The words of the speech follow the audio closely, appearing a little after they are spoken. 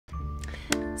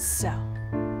So,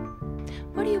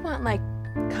 what do you want, like,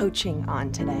 coaching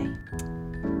on today?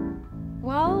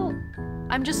 Well,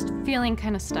 I'm just feeling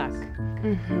kind of stuck.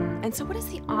 And so what is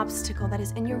the obstacle that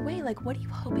is in your way? Like, what are you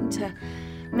hoping to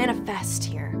manifest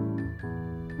here?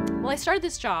 Well, I started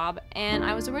this job, and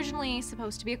I was originally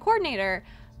supposed to be a coordinator,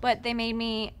 but they made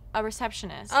me a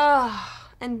receptionist. Oh,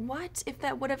 and what if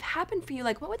that would have happened for you?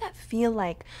 Like, what would that feel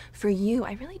like for you?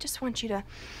 I really just want you to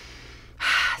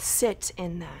sit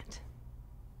in that.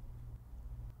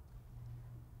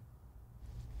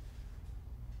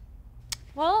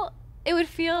 Well, it would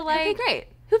feel like... Okay, great.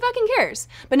 Who fucking cares?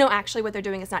 But no, actually what they're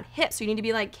doing is not hip, so you need to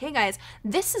be like, hey guys,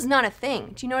 this is not a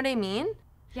thing. Do you know what I mean?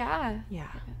 Yeah.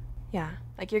 Yeah.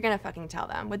 Like, you're gonna fucking tell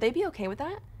them. Would they be okay with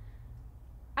that?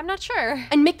 I'm not sure.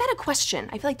 And make that a question.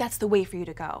 I feel like that's the way for you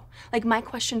to go. Like, my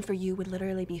question for you would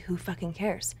literally be, who fucking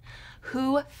cares?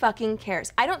 Who fucking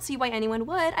cares? I don't see why anyone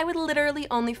would. I would literally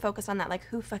only focus on that. Like,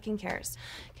 who fucking cares?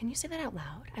 Can you say that out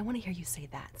loud? I want to hear you say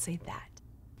that. Say that.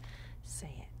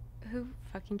 Say it. Who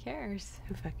fucking cares?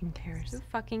 Who fucking cares? Who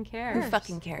fucking cares? Who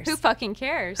fucking cares? Who fucking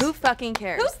cares? Who fucking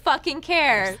cares? Who fucking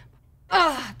cares?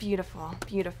 Ah, beautiful,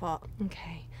 beautiful.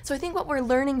 Okay. So I think what we're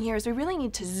learning here is we really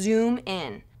need to zoom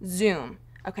in. Zoom.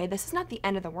 Okay, this is not the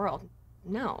end of the world.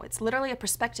 No, it's literally a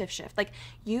perspective shift. Like,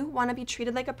 you want to be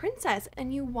treated like a princess,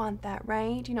 and you want that,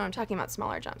 right? You know, I'm talking about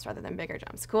smaller jumps rather than bigger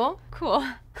jumps. Cool? Cool.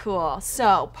 Cool.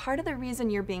 So part of the reason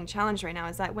you're being challenged right now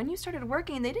is that when you started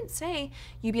working, they didn't say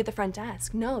you be at the front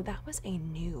desk. No, that was a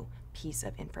new piece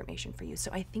of information for you.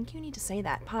 So I think you need to say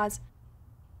that. Pause.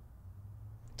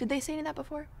 Did they say any of that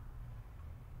before?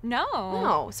 No.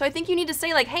 No. So I think you need to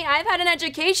say, like, hey, I've had an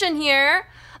education here.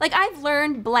 Like, I've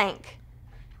learned blank.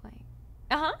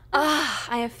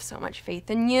 I have so much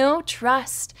faith in you,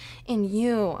 trust in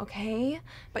you, okay?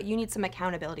 But you need some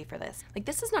accountability for this. Like,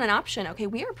 this is not an option, okay?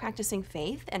 We are practicing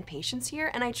faith and patience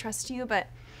here, and I trust you, but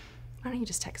why don't you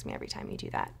just text me every time you do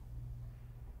that?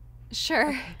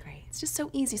 Sure. Okay, great. It's just so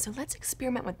easy, so let's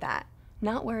experiment with that.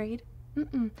 Not worried.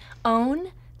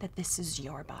 Own that this is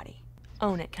your body.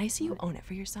 Own it. Can I see you own it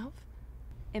for yourself?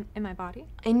 In my body?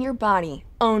 In your body.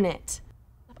 Own it.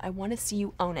 I want to see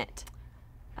you own it.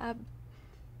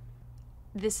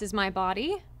 This is my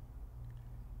body.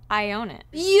 I own it.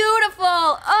 Beautiful!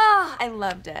 Oh, I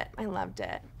loved it. I loved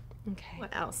it. Okay.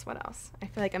 What else? What else? I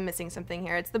feel like I'm missing something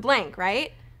here. It's the blank,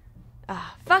 right?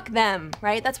 Fuck them,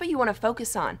 right? That's what you want to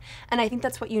focus on. And I think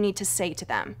that's what you need to say to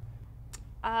them.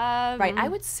 Right, I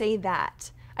would say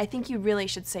that. I think you really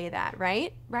should say that,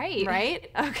 right? Right. Right?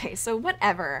 Okay, so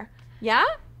whatever. Yeah?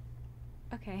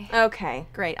 Okay. Okay,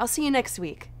 great. I'll see you next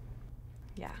week.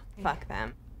 Yeah, fuck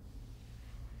them.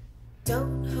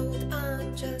 Don't hold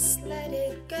on, just let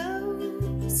it go,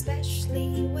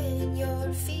 especially when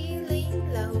you're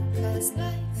feeling low, 'cause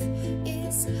life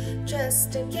is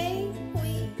just a game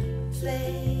we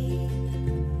play.